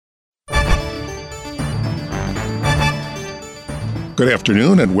Good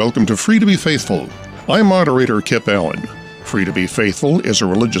afternoon and welcome to Free to Be Faithful. I'm moderator Kip Allen. Free to Be Faithful is a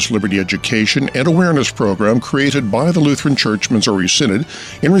religious liberty education and awareness program created by the Lutheran Church Missouri Synod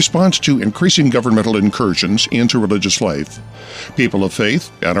in response to increasing governmental incursions into religious life. People of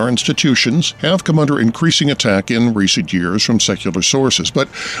faith and our institutions have come under increasing attack in recent years from secular sources, but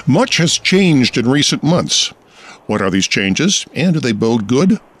much has changed in recent months. What are these changes, and do they bode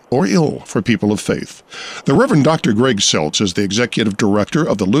good or ill for people of faith? The Reverend Dr. Greg Seltz is the Executive Director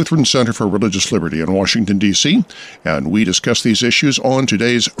of the Lutheran Center for Religious Liberty in Washington, D.C., and we discuss these issues on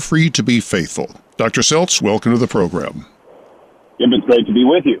today's Free to Be Faithful. Dr. Seltz, welcome to the program. It's great to be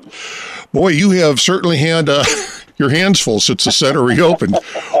with you. Boy, you have certainly had your hands full since the center reopened.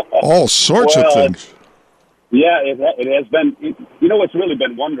 All sorts of things. Yeah, it has been. You know what's really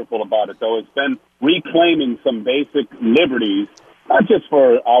been wonderful about it, though? It's been reclaiming some basic liberties, not just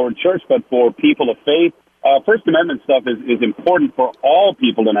for our church, but for people of faith. First Amendment stuff is important for all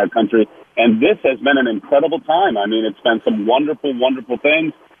people in our country, and this has been an incredible time. I mean, it's been some wonderful, wonderful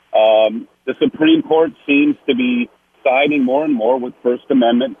things. The Supreme Court seems to be siding more and more with First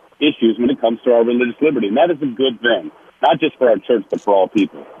Amendment issues when it comes to our religious liberty, and that is a good thing, not just for our church, but for all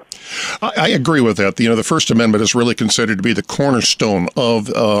people. I agree with that. The First Amendment is really considered to be the cornerstone of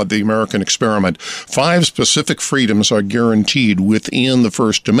the American experiment. 5 specific freedoms are guaranteed within the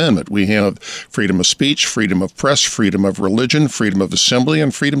First Amendment. We have freedom of speech, freedom of press, freedom of religion, freedom of assembly,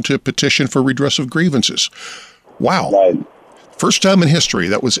 and freedom to petition for redress of grievances. Wow. Right. First time in history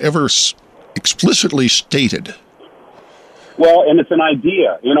that was ever explicitly stated. Well, and it's an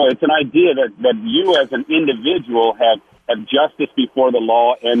idea. It's an idea that you as an individual have justice before the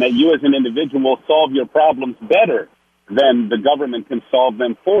law, and that you as an individual will solve your problems better than the government can solve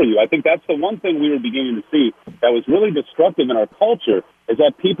them for you. I think that's the one thing we were beginning to see that was really destructive in our culture, is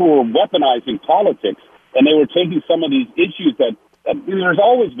that people were weaponizing politics, and they were taking some of these issues that there's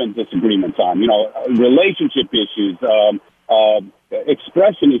always been disagreements on, relationship issues,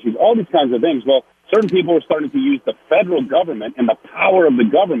 expression issues, all these kinds of things. Well, certain people were starting to use the federal government and the power of the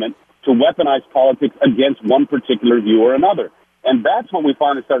government to weaponize politics against one particular view or another. And that's when we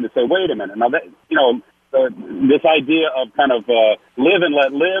finally started to say, wait a minute. Now, this idea of kind of live and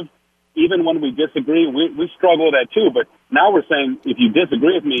let live, even when we disagree, we struggle with that too. But now we're saying, if you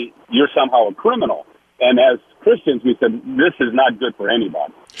disagree with me, you're somehow a criminal. And as Christians, we said, this is not good for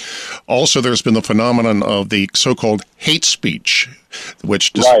anybody. Also, there's been the phenomenon of the so-called hate speech,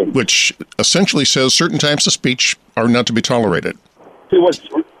 which essentially says certain types of speech are not to be tolerated.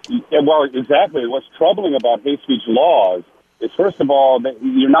 Exactly. What's troubling about hate speech laws is, first of all, that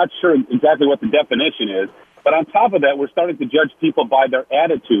you're not sure exactly what the definition is. But on top of that, we're starting to judge people by their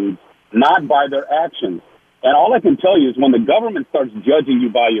attitudes, not by their actions. And all I can tell you is when the government starts judging you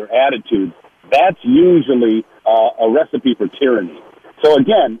by your attitudes, that's usually a recipe for tyranny. So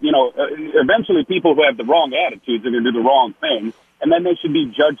again, eventually people who have the wrong attitudes are going to do the wrong things, and then they should be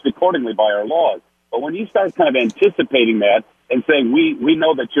judged accordingly by our laws. But when you start kind of anticipating that and saying, we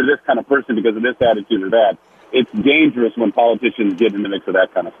know that you're this kind of person because of this attitude or that, it's dangerous when politicians get in the mix of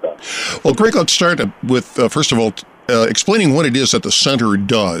that kind of stuff. Well, Greg, let's start with, first of all, explaining what it is that the center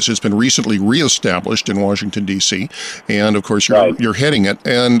does. It's been recently reestablished in Washington, D.C., and, of course, you're heading it.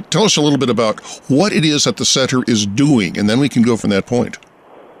 And tell us a little bit about what it is that the center is doing, and then we can go from that point.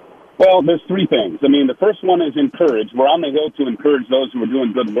 Well, there's 3 things. I mean, the first one is encourage. We're on the Hill to encourage those who are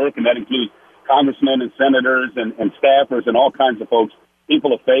doing good work, and that includes congressmen and senators and staffers and all kinds of folks,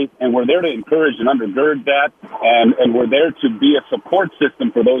 people of faith, and we're there to encourage and undergird that, and we're there to be a support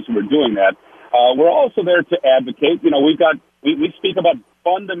system for those who are doing that. We're also there to advocate. We speak about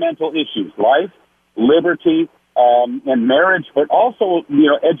fundamental issues, life, liberty, and marriage, but also,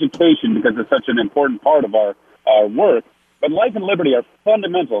 education, because it's such an important part of our work. But life and liberty are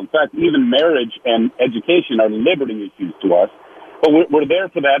fundamental. In fact, even marriage and education are liberty issues to us. But we're there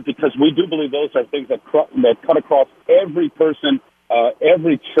for that because we do believe those are things that cut across every person,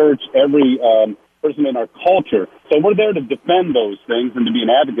 every church, every person in our culture. So we're there to defend those things and to be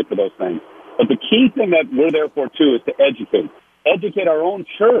an advocate for those things. But the key thing that we're there for, too, is to educate our own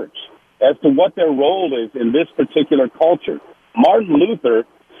church as to what their role is in this particular culture. Martin Luther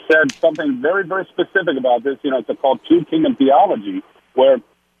said something very, very specific about this. It's called two-kingdom theology, where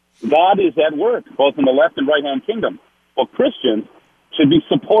God is at work, both in the left and right-hand kingdom. Well, Christians should be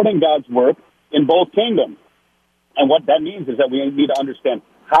supporting God's work in both kingdoms. And what that means is that we need to understand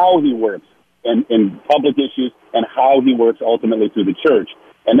how he works in public issues and how he works ultimately through the church.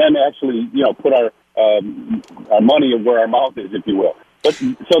 And then actually, put our money where our mouth is, if you will. But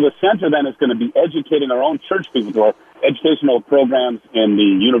so the center then is going to be educating our own church people through our educational programs in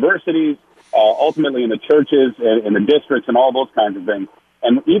the universities, ultimately in the churches, in the districts, and all those kinds of things.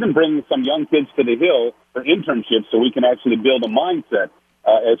 And even bringing some young kids to the Hill for internships so we can actually build a mindset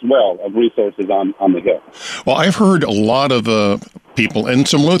as well of resources on the Hill. Well, I've heard a lot of people, and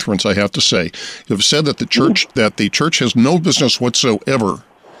some Lutherans, I have to say, who have said that the church has no business whatsoever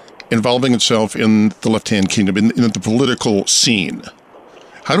involving itself in the left-hand kingdom, in the political scene.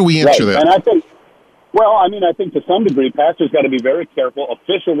 How do we answer that? And I think, I think to some degree, pastors got to be very careful.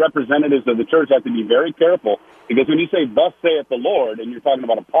 Official representatives of the church have to be very careful, because when you say, "Thus saith the Lord," and you're talking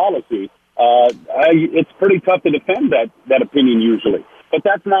about a policy, it's pretty tough to defend that opinion usually. But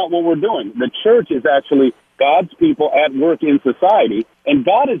that's not what we're doing. The church is actually God's people at work in society, and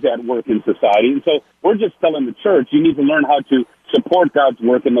God is at work in society. And so we're just telling the church, you need to learn how to support God's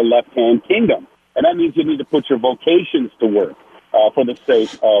work in the left-hand kingdom. And that means you need to put your vocations to work for the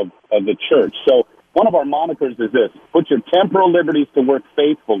sake of the church. So one of our monikers is this: put your temporal liberties to work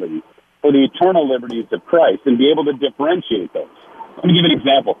faithfully for the eternal liberties of Christ, and be able to differentiate those. Let me give you an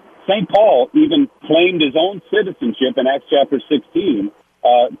example. St. Paul even claimed his own citizenship in Acts chapter 16.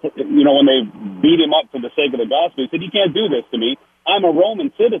 When they beat him up for the sake of the gospel, he said, "You can't do this to me. I'm a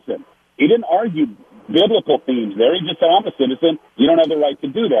Roman citizen." He didn't argue biblical themes there. He just said, "I'm a citizen. You don't have the right to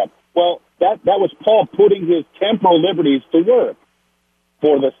do that." Well, that was Paul putting his temporal liberties to work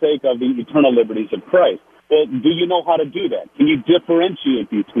for the sake of the eternal liberties of Christ. Well, do you know how to do that? Can you differentiate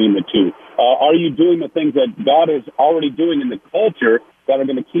between the two? Are you doing the things that God is already doing in the culture that are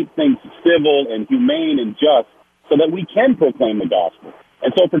going to keep things civil and humane and just so that we can proclaim the gospel?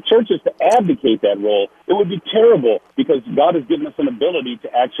 And so for churches to abdicate that role, it would be terrible, because God has given us an ability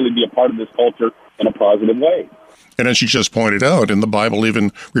to actually be a part of this culture in a positive way. And as you just pointed out, and the Bible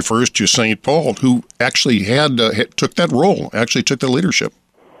even refers to St. Paul, who actually took that role, actually took the leadership.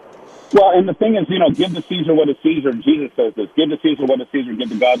 Well, and the thing is, give to Caesar what is Caesar. Jesus says this: give to Caesar what is Caesar, give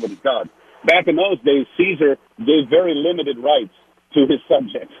to God what is God. Back in those days, Caesar gave very limited rights to his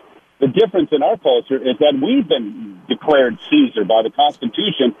subjects. The difference in our culture is that we've been declared Caesar by the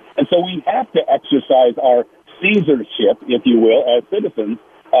Constitution, and so we have to exercise our Caesarship, if you will, as citizens,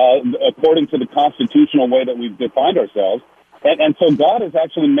 according to the constitutional way that we've defined ourselves. And so God has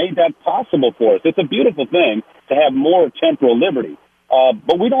actually made that possible for us. It's a beautiful thing to have more temporal liberty.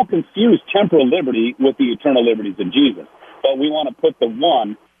 But we don't confuse temporal liberty with the eternal liberties of Jesus. But we want to put the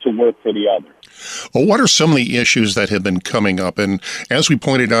one to work for the other. Well, what are some of the issues that have been coming up? And as we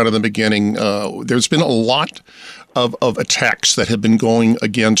pointed out in the beginning, there's been a lot of attacks that have been going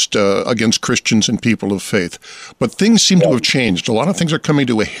against Christians and people of faith. But things seem to have changed. A lot of things are coming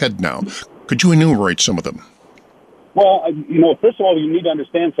to a head now. Could you enumerate some of them? Well, first of all, you need to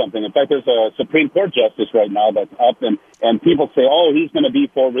understand something. In fact, there's a Supreme Court justice right now that's up, and people say, "Oh, he's going to be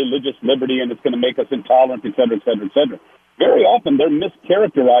for religious liberty, and it's going to make us intolerant, et cetera, et cetera, et cetera." Very often, they're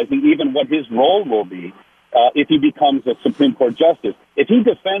mischaracterizing even what his role will be if he becomes a Supreme Court justice. If he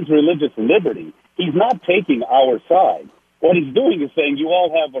defends religious liberty, he's not taking our side. What he's doing is saying, you all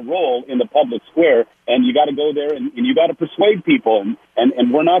have a role in the public square, and you got to go there, and you got to persuade people,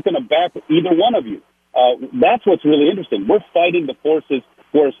 and we're not going to back either one of you. That's what's really interesting. We're fighting the forces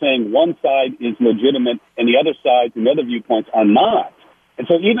who are saying one side is legitimate and the other sides and the other viewpoints are not. And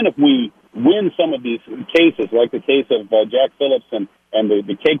so even if we win some of these cases, like the case of Jack Phillips and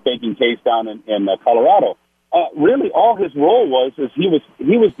the cake baking case down in Colorado, really all his role was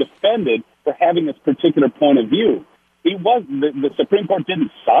he was defended for having this particular point of view. The Supreme Court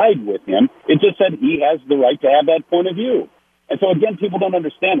didn't side with him. It just said he has the right to have that point of view. And so, again, people don't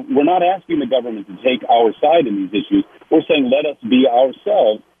understand. We're not asking the government to take our side in these issues. We're saying let us be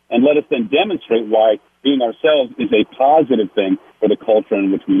ourselves, and let us then demonstrate why being ourselves is a positive thing for the culture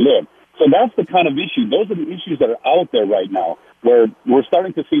in which we live. So that's the kind of issue. Those are the issues that are out there right now, where we're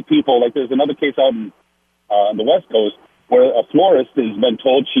starting to see people, like there's another case out on the West Coast where a florist has been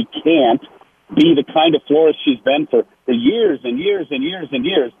told she can't be the kind of florist she's been for years and years and years and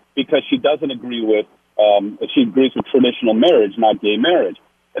years because she doesn't agree with she agrees with traditional marriage, not gay marriage.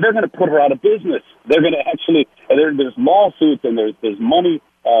 And they're going to put her out of business. They're going to actually, there's lawsuits and there's money,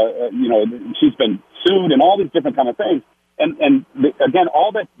 she's been sued and all these different kind of things. Again,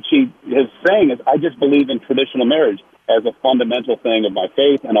 all that she is saying is, I just believe in traditional marriage as a fundamental thing of my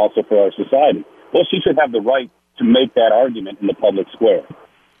faith and also for our society. Well, she should have the right to make that argument in the public square.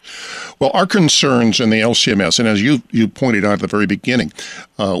 Well, our concerns in the LCMS, and as you pointed out at the very beginning,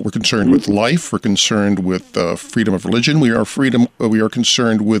 we're concerned with life, we're concerned with freedom of religion, we are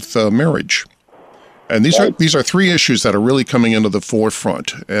concerned with marriage. And these are three issues that are really coming into the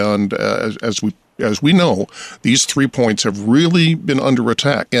forefront. And as we as we know, these 3 points have really been under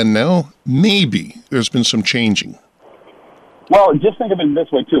attack, and now maybe there's been some changing. Well, just think of it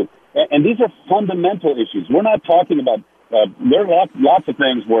this way, too. And these are fundamental issues. We're not talking about, there are lots of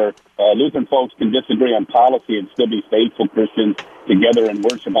things where Lutheran folks can disagree on policy and still be faithful Christians together and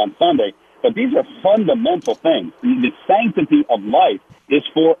worship on Sunday. But these are fundamental things. The sanctity of life is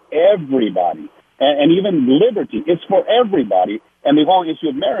for everybody. And even liberty is for everybody. And the whole issue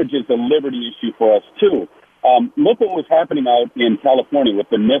of marriage is a liberty issue for us, too. Look what was happening out in California with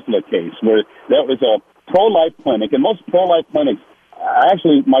the NIFLA case, where there was a pro-life clinic. And most pro-life clinics,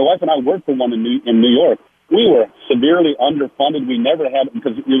 actually, my wife and I worked for one in New York. We were severely underfunded. We never had,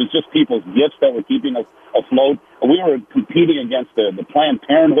 because it was just people's gifts that were keeping us afloat. We were competing against the Planned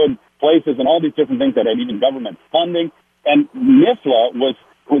Parenthood places and all these different things that had even government funding. And NIFLA was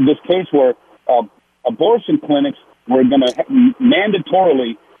this case where abortion clinics were going to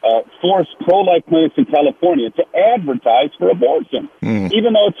mandatorily force pro-life clinics in California to advertise for abortion,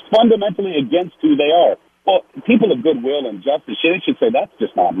 even though it's fundamentally against who they are. Well, people of goodwill and justice, they should say that's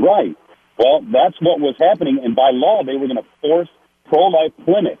just not right. Well, that's what was happening, and by law, they were going to force pro-life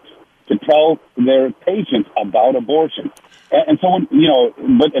clinics to tell their patients about abortion. And so,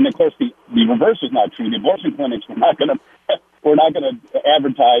 and of course, the reverse is not true. The abortion clinics were not going to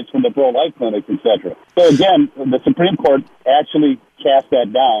advertise from the pro-life clinics, etc. So again, the Supreme Court actually cast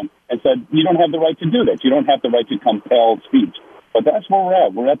that down and said, you don't have the right to do that. You don't have the right to compel speech. But that's where we're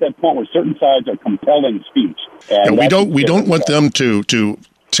at. We're at that point where certain sides are compelling speech. And we don't want them to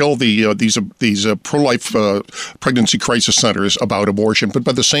tell these pro-life pregnancy crisis centers about abortion, but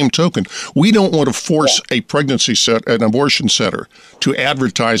by the same token, we don't want to force an abortion center to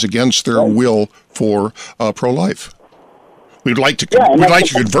advertise against their will for pro-life. We'd like to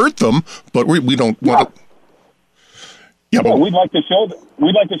convert them, but we don't want to. Yeah, but we'd like to show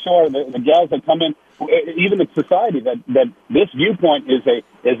the gals that come in, even the society, that this viewpoint is a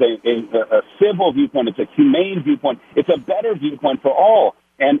civil viewpoint. It's a humane viewpoint. It's a better viewpoint for all.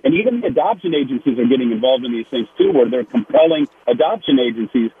 And even the adoption agencies are getting involved in these things, too, where they're compelling adoption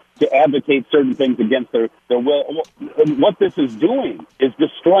agencies to advocate certain things against their will. What this is doing is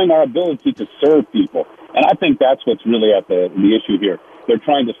destroying our ability to serve people. And I think that's what's really at the issue here. They're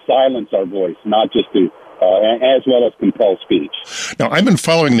trying to silence our voice, not just to as well as compel speech. Now, I've been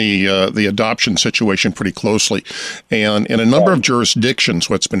following the adoption situation pretty closely, and in a number of jurisdictions,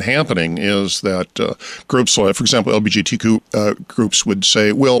 what's been happening is that groups, for example, LGBTQ groups would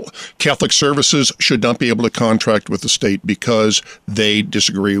say, well, Catholic Services should not be able to contract with the state because they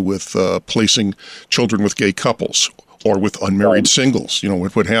disagree with placing children with gay couples or with unmarried singles,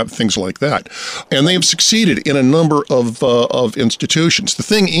 would have things like that. And they have succeeded in a number of institutions. The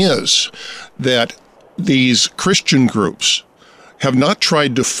thing is that these Christian groups have not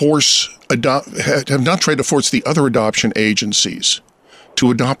tried to force the other adoption agencies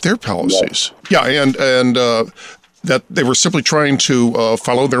to adopt their policies. Yeah, and that they were simply trying to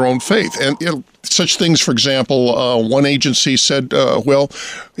follow their own faith. And such things, for example, one agency said, well,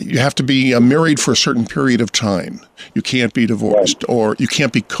 you have to be married for a certain period of time. You can't be divorced, or you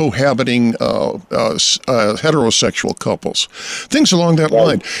can't be cohabiting heterosexual couples, things along that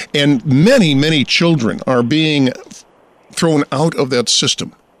line. And many, many children are being thrown out of that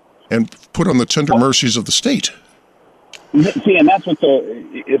system and put on the tender mercies of the state. See, and that's what's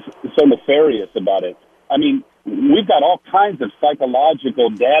so nefarious about it. I mean, we've got all kinds of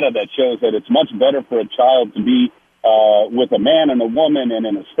psychological data that shows that it's much better for a child to be with a man and a woman and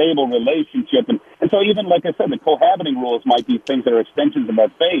in a stable relationship. And so even, like I said, the cohabiting rules might be things that are extensions of our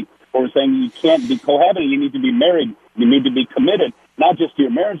faith, where we're saying you can't be cohabiting, you need to be married, you need to be committed, not just to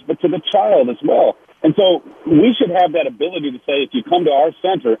your marriage, but to the child as well. And so we should have that ability to say, if you come to our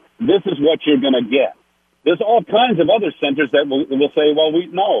center, this is what you're going to get. There's all kinds of other centers that will say, well, we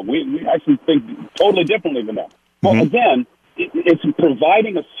actually think totally differently than that. Well, again, it's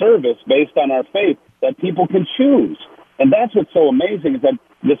providing a service based on our faith that people can choose. And that's what's so amazing, is that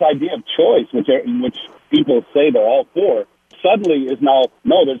this idea of choice, which people say they're all for, suddenly is now,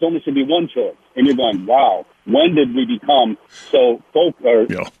 no, there's only should be one choice. And you're going, wow, when did we become so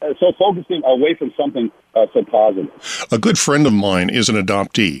focusing away from something so positive? A good friend of mine is an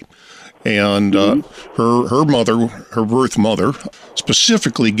adoptee. And her birth mother,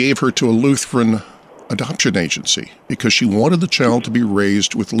 specifically gave her to a Lutheran adoption agency because she wanted the child to be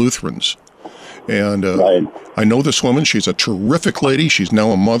raised with Lutherans. And I know this woman. She's a terrific lady. She's now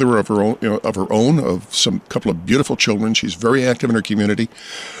a mother of her own, of some couple of beautiful children. She's very active in her community.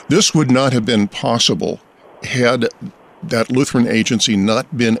 This would not have been possible had that Lutheran agency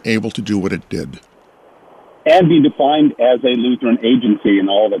not been able to do what it did. And be defined as a Lutheran agency and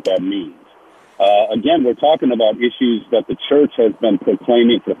all that means. Again, we're talking about issues that the church has been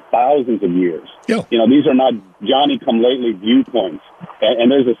proclaiming for thousands of years. Yeah. These are not Johnny-come-lately viewpoints.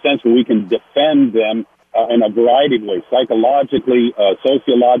 And there's a sense where we can defend them in a variety of ways, psychologically,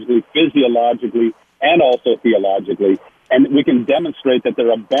 sociologically, physiologically, and also theologically. And we can demonstrate that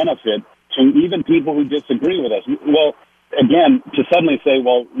they're a benefit to even people who disagree with us. Well, again, to suddenly say,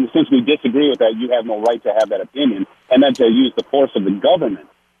 well, since we disagree with that, you have no right to have that opinion, and then to use the force of the government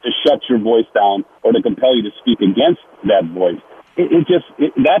to shut your voice down or to compel you to speak against that voice,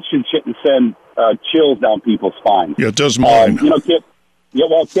 that should send chills down people's spines. Yeah, it does mine. Kip,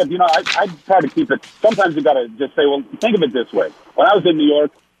 I try to keep it. Sometimes you got to just say, well, think of it this way. When I was in New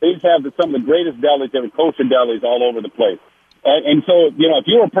York, they used to have some of the greatest delis. There were kosher delis all over the place. And so, if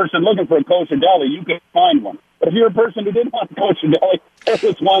you were a person looking for a kosher deli, you could find one. But if you're a person who didn't want a kosher deli, there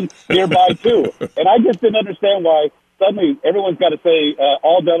was one nearby too. And I just didn't understand why suddenly everyone's got to say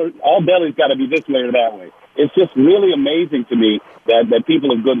all delis got to be this way or that way. It's just really amazing to me that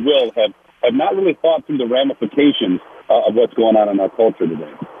people of goodwill have not really thought through the ramifications of what's going on in our culture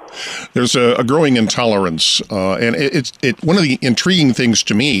today. There's a growing intolerance, and one of the intriguing things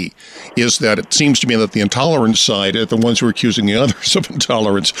to me is that it seems to me that the intolerant side are the ones who are accusing the others of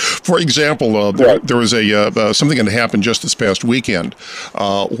intolerance. For example, there was something that happened just this past weekend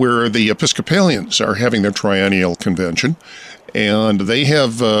where the Episcopalians are having their triennial convention, and they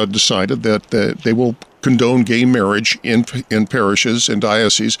have decided that they will condone gay marriage in parishes and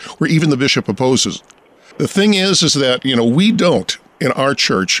dioceses where even the bishop opposes. The thing is that we don't in our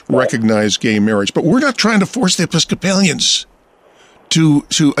church recognize gay marriage, but we're not trying to force the Episcopalians to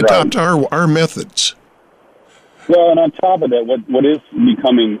adopt our methods. Well, and on top of that, what is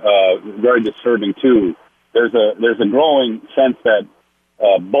becoming very disturbing too, there's a growing sense that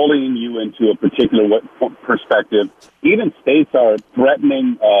bullying you into a particular perspective, even states are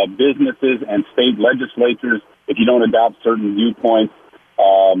threatening businesses and state legislatures if you don't adopt certain viewpoints.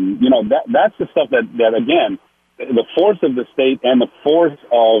 That's the stuff that again, the force of the state and the force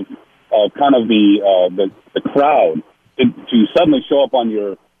of kind of the crowd to suddenly show up on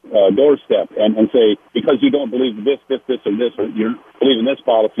your doorstep and say, because you don't believe this, or this, or you believe in this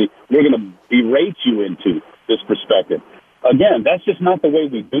policy, we're going to berate you into this perspective. Again, that's just not the way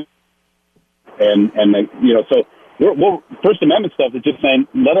we do. So we're First Amendment stuff is just saying,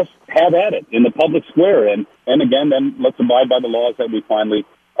 let us have at it in the public square, and again, then let's abide by the laws that we finally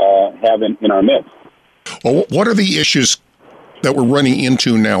have in our midst. Well, what are the issues that we're running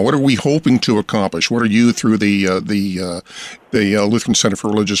into now? What are we hoping to accomplish? What are you, through the Lutheran Center for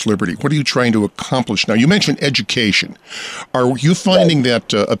Religious Liberty, what are you trying to accomplish now? You mentioned education. Are you finding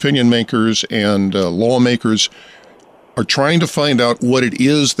that opinion makers and lawmakers are trying to find out what it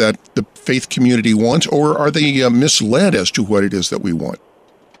is that the faith community wants, or are they misled as to what it is that we want?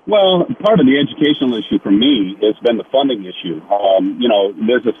 Well, part of the educational issue for me has been the funding issue.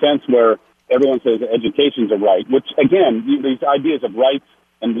 There's a sense where everyone says education's a right, which, again, these ideas of rights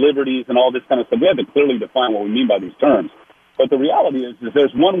and liberties and all this kind of stuff, we have to clearly define what we mean by these terms. But the reality is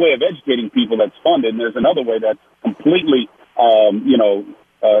there's one way of educating people that's funded, and there's another way that's completely, you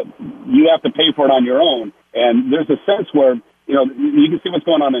have to pay for it on your own. And there's a sense where, you can see what's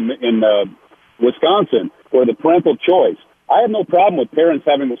going on in Wisconsin, where the parental choice. I have no problem with parents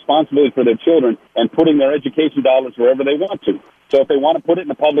having responsibility for their children and putting their education dollars wherever they want to. So if they want to put it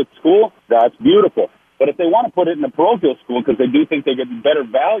in a public school, that's beautiful. But if they want to put it in a parochial school because they do think they get better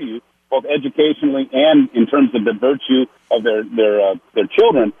value, both educationally and in terms of the virtue of their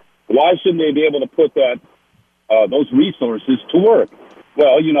children, why shouldn't they be able to put those resources to work?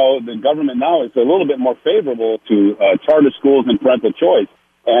 Well, the government now is a little bit more favorable to charter schools and parental choice.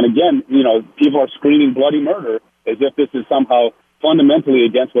 And again, people are screaming bloody murder as if this is somehow fundamentally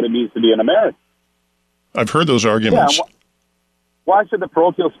against what it means to be an American. I've heard those arguments. Yeah, why should the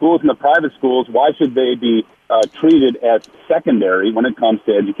parochial schools and the private schools, why should they be treated as secondary when it comes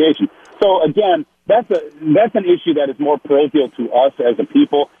to education? So again, that's an issue that is more parochial to us as a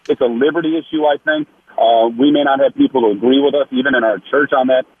people. It's a liberty issue, I think. We may not have people who agree with us, even in our church, on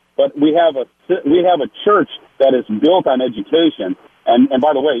that. But we have a church that is built on education. And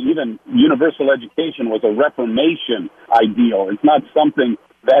by the way, even universal education was a Reformation ideal. It's not something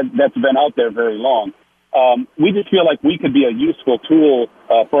that's been out there very long. We just feel like we could be a useful tool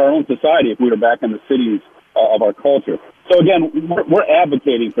for our own society if we were back in the cities of our culture. So again, we're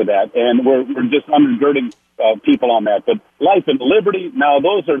advocating for that, and we're just undergirding people on that. But life and liberty, now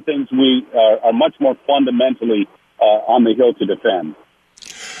those are things we are much more fundamentally on the hill to defend.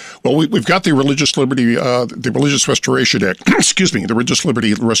 Well, we've got the Religious Liberty, the Religious Restoration Act. Excuse me, the Religious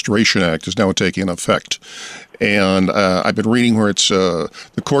Liberty Restoration Act is now taking effect, and I've been reading where it's the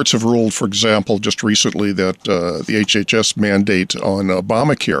courts have ruled, for example, just recently that the HHS mandate on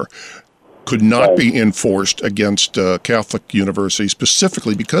Obamacare could not be enforced against Catholic universities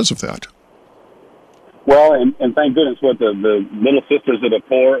specifically because of that. Well, and thank goodness what the Little Sisters of the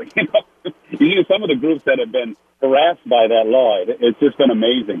Poor, you know, some of the groups that have been harassed by that law, it's just been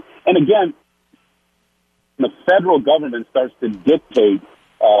amazing. And again, the federal government starts to dictate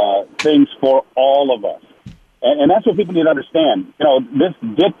things for all of us. And that's what people need to understand. You know, this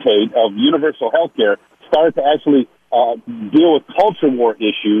dictate of universal health care started to actually deal with culture war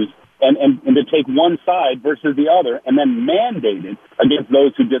issues and to take one side versus the other and then mandate it against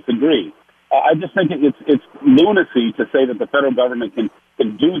those who disagree. I just think it's lunacy to say that the federal government can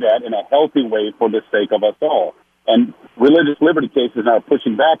do that in a healthy way for the sake of us all. And religious liberty cases are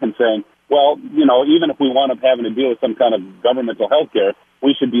pushing back and saying, well, you know, even if we wind up having to deal with some kind of governmental health care,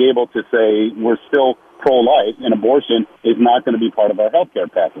 we should be able to say we're still pro-life and abortion is not going to be part of our health care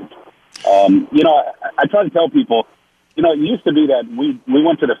package. You know, I try to tell people, you know, it used to be that we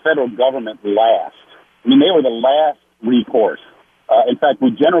went to the federal government last. I mean, they were the last recourse. In fact, we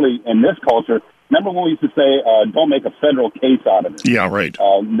generally, in this culture, remember when we used to say, don't make a federal case out of it? Yeah, right.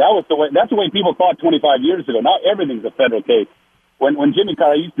 That's the way people thought 25 years ago. Now everything's a federal case. When Jimmy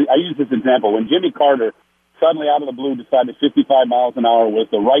Carter, I use this example, when Jimmy Carter suddenly out of the blue decided 55 miles an hour was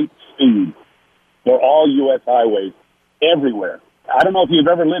the right speed for all U.S. highways everywhere. I don't know if you've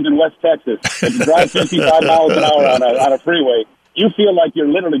ever lived in West Texas. If you drive 55 miles an hour on a freeway, you feel like you're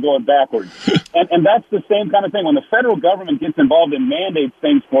literally going backwards. And that's the same kind of thing. When the federal government gets involved and mandates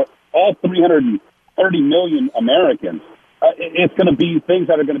things for all 330 million Americans, it's going to be things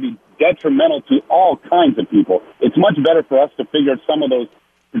that are going to be detrimental to all kinds of people. It's much better for us to figure some of those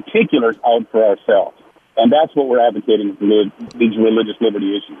particulars out for ourselves. And that's what we're advocating with these religious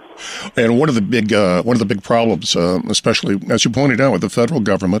liberty issues. And one of the big problems, especially as you pointed out with the federal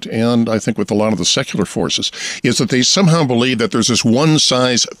government, and I think with a lot of the secular forces, is that they somehow believe that there's this one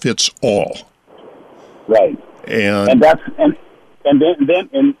size fits all. Right. And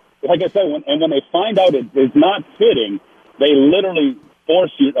then like I said, when they find out it's not fitting, they literally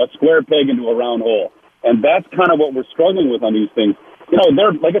force you a square peg into a round hole. And that's kind of what we're struggling with on these things. You know,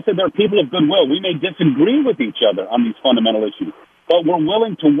 like I said, they're people of goodwill. We may disagree with each other on these fundamental issues, but we're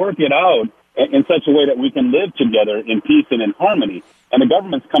willing to work it out in such a way that we can live together in peace and in harmony. And the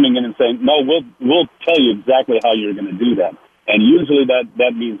government's coming in and saying, no, we'll tell you exactly how you're going to do that. And usually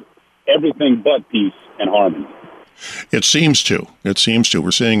that means everything but peace and harmony. It seems to.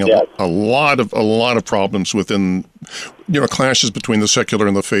 We're seeing a lot of problems within, you know, clashes between the secular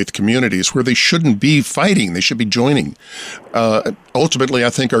and the faith communities where they shouldn't be fighting. They should be joining. Ultimately,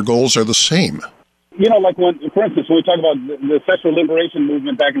 I think our goals are the same. You know, like for instance, when we talk about the sexual liberation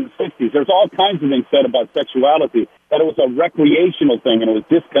movement back in the 60s, there's all kinds of things said about sexuality, that it was a recreational thing and it was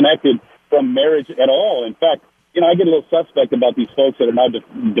disconnected from marriage at all. In fact, you know, I get a little suspect about these folks that are now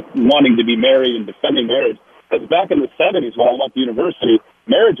wanting to be married and defending marriage. Because back in the 70s, when I went to university,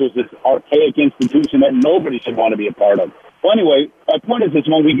 marriage was this archaic institution that nobody should want to be a part of. Well, anyway, my point is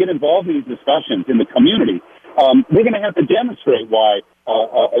when we get involved in these discussions in the community, we're going to have to demonstrate why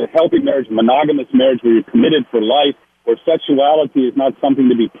a healthy marriage, monogamous marriage, where you're committed for life, where sexuality is not something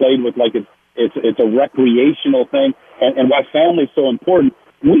to be played with like it's a recreational thing, and why family is so important.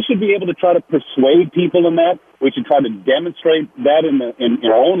 We should be able to try to persuade people in that. We should try to demonstrate that in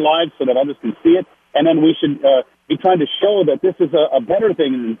our own lives so that others can see it. And then we should be trying to show that this is a better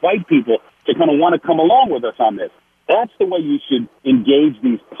thing and invite people to kind of want to come along with us on this. That's the way you should engage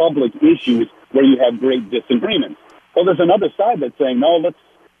these public issues where you have great disagreements. Well, there's another side that's saying, no, let's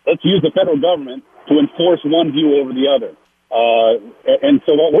use the federal government to enforce one view over the other. And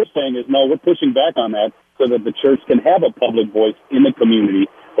so what we're saying is, no, we're pushing back on that so that the church can have a public voice in the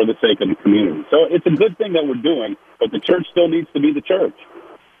community for the sake of the community. So it's a good thing that we're doing, but the church still needs to be the church.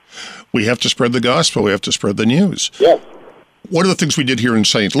 We have to spread the gospel. We have to spread the news. Yes. One of the things we did here in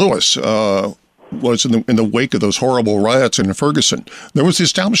St. Louis was in the wake of those horrible riots in Ferguson, there was the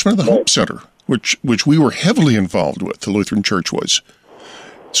establishment of the Hope Center, which we were heavily involved with, the Lutheran Church was.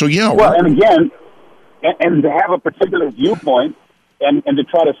 So, yeah. Well, and again, and to have a particular viewpoint and to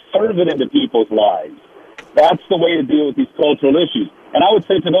try to serve it into people's lives, that's the way to deal with these cultural issues. And I would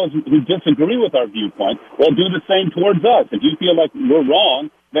say to those who disagree with our viewpoint, well, do the same towards us. If you feel like we're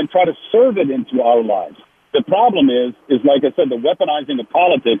wrong, then try to serve it into our lives. The problem is like I said, the weaponizing of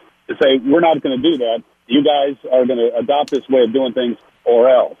politics to say, we're not going to do that. You guys are going to adopt this way of doing things or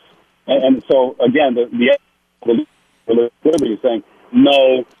else. And so, again, the liberty is saying,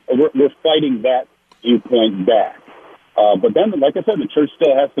 no, we're fighting that viewpoint back. But then, like I said, the church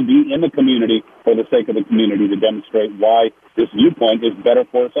still has to be in the community for the sake of the community to demonstrate why this viewpoint is better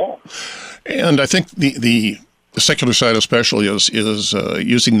for us all. And I think the secular side especially is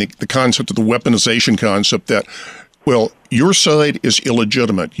using the concept of the weaponization concept that, well, your side is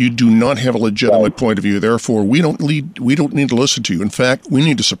illegitimate. You do not have a legitimate point of view. Therefore, we don't need to listen to you. In fact, we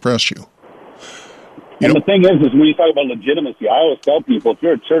need to suppress you. And the thing is when you talk about legitimacy, I always tell people, if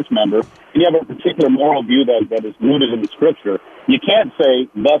you're a church member and you have a particular moral view that is rooted in the Scripture, you can't say,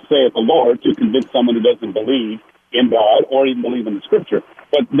 "Thus saith the Lord," to convince someone who doesn't believe in God or even believe in the Scripture.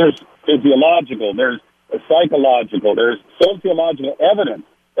 But there's physiological, there's psychological, there's sociological evidence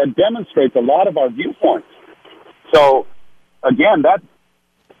that demonstrates a lot of our viewpoints. So, again, that's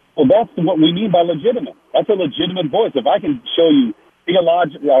what we mean by legitimate. That's a legitimate voice. If I can show you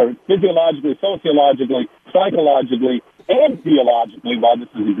physiologically, sociologically, psychologically, and theologically why this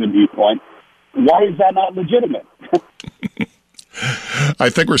is a good viewpoint, why is that not legitimate? I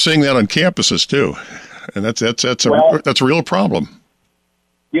think we're seeing that on campuses too, and that's a real problem.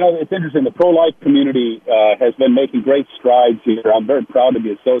 It's interesting. The pro-life community has been making great strides here. I'm very proud to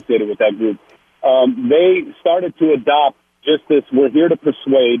be associated with that group. They started to adopt just this: we're here to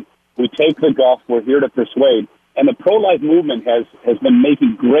persuade. We take the guff. We're here to persuade. And the pro-life movement has been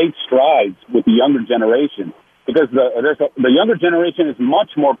making great strides with the younger generation, because the younger generation is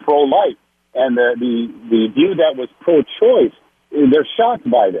much more pro-life, and the view that was pro-choice, they're shocked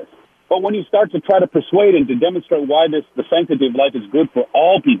by this. But when you start to try to persuade and to demonstrate why the sanctity of life is good for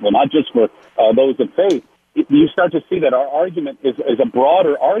all people, not just for those of faith, you start to see that our argument is a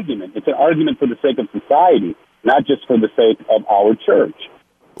broader argument. It's an argument for the sake of society, not just for the sake of our church.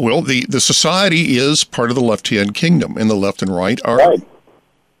 Well, the society is part of the left-hand kingdom, and the left and right are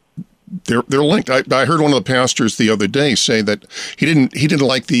they're linked. I heard one of the pastors the other day say that he didn't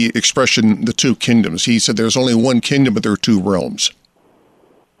like the expression "the two kingdoms." He said there's only one kingdom, but there are two realms.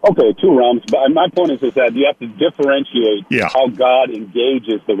 Okay, two realms. But my point is that you have to differentiate how God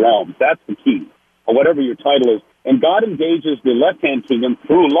engages the realms. That's the key, or whatever your title is. And God engages the left-hand kingdom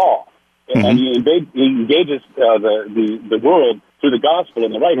through law, and He engages the world through the gospel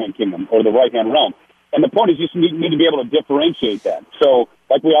in the right-hand kingdom, or the right-hand realm. And the point is you need to be able to differentiate that. So,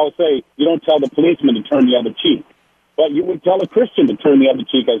 like we always say, you don't tell the policeman to turn the other cheek, but you would tell a Christian to turn the other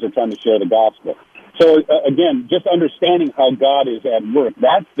cheek as they're trying to share the gospel. So, again, just understanding how God is at work,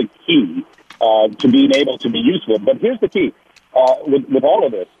 that's the key to being able to be useful. But here's the key with all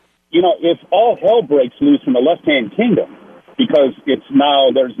of this. If all hell breaks loose in the left-hand kingdom, because it's now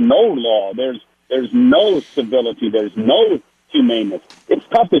there's no law, there's no civility, there's no humaneness. It's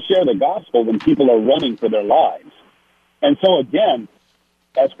tough to share the gospel when people are running for their lives. And so, again,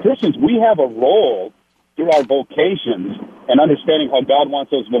 as Christians, we have a role through our vocations and understanding how God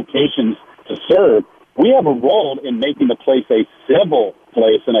wants those vocations to serve. We have a role in making the place a civil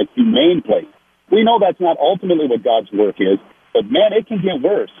place and a humane place. We know that's not ultimately what God's work is, but, man, it can get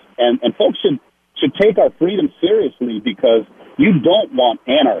worse. And folks should take our freedom seriously, because you don't want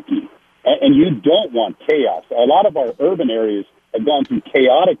anarchy. And you don't want chaos. A lot of our urban areas have gone through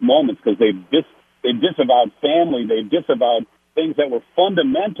chaotic moments because they've disavowed family. They've disavowed things that were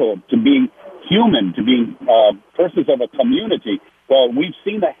fundamental to being human, to being persons of a community. Well, we've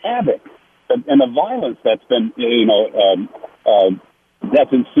seen the havoc and the violence that's been,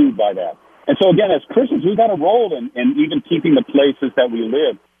 that's ensued by that. And so, again, as Christians, we've got a role in even keeping the places that we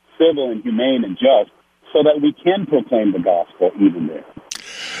live civil and humane and just, so that we can proclaim the gospel even there.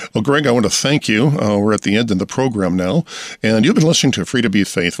 Well, Greg, I want to thank you. We're at the end of the program now, and you've been listening to Free to Be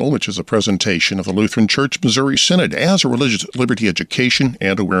Faithful, which is a presentation of the Lutheran Church Missouri Synod as a religious liberty education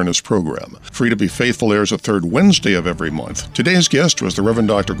and awareness program. Free to Be Faithful airs the third Wednesday of every month. Today's guest was the Reverend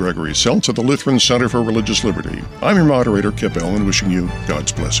Dr. Gregory Seltz of the Lutheran Center for Religious Liberty. I'm your moderator, Kip Allen, wishing you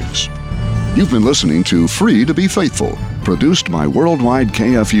God's blessings. You've been listening to Free to Be Faithful, produced by Worldwide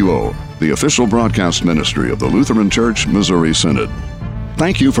KFUO, the official broadcast ministry of the Lutheran Church Missouri Synod.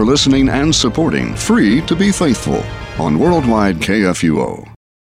 Thank you for listening and supporting Free to Be Faithful on Worldwide KFUO.